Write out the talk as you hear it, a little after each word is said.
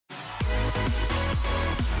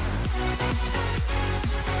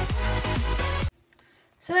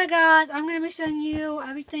So hey guys, I'm going to be showing you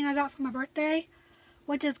everything I got for my birthday,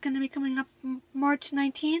 which is going to be coming up March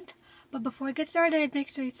 19th. But before I get started, make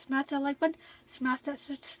sure you smash that like button, smash that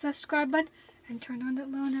subscribe button, and turn on that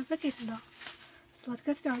little notification bell. So let's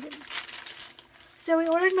get started. So we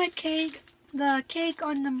ordered the cake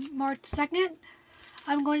on the March 2nd.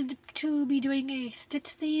 I'm going to be doing a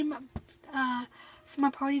Stitch theme for my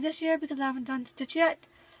party this year because I haven't done Stitch yet.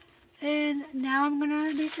 And now I'm going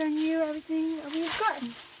to be showing you everything we've gotten.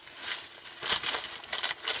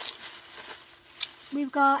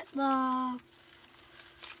 We've got the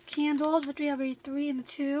candles, which we have a 3 and a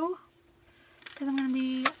 2, because I'm going to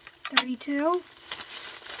be 32.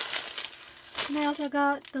 And I also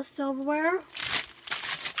got the silverware,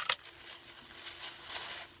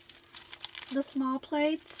 the small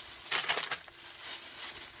plates,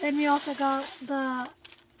 and we also got the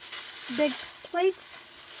big plates.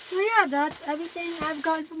 So yeah, that's everything I've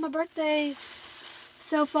gotten for my birthday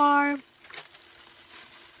so far.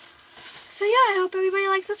 So yeah, I hope everybody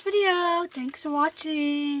likes this video. Thanks for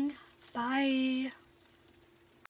watching. Bye.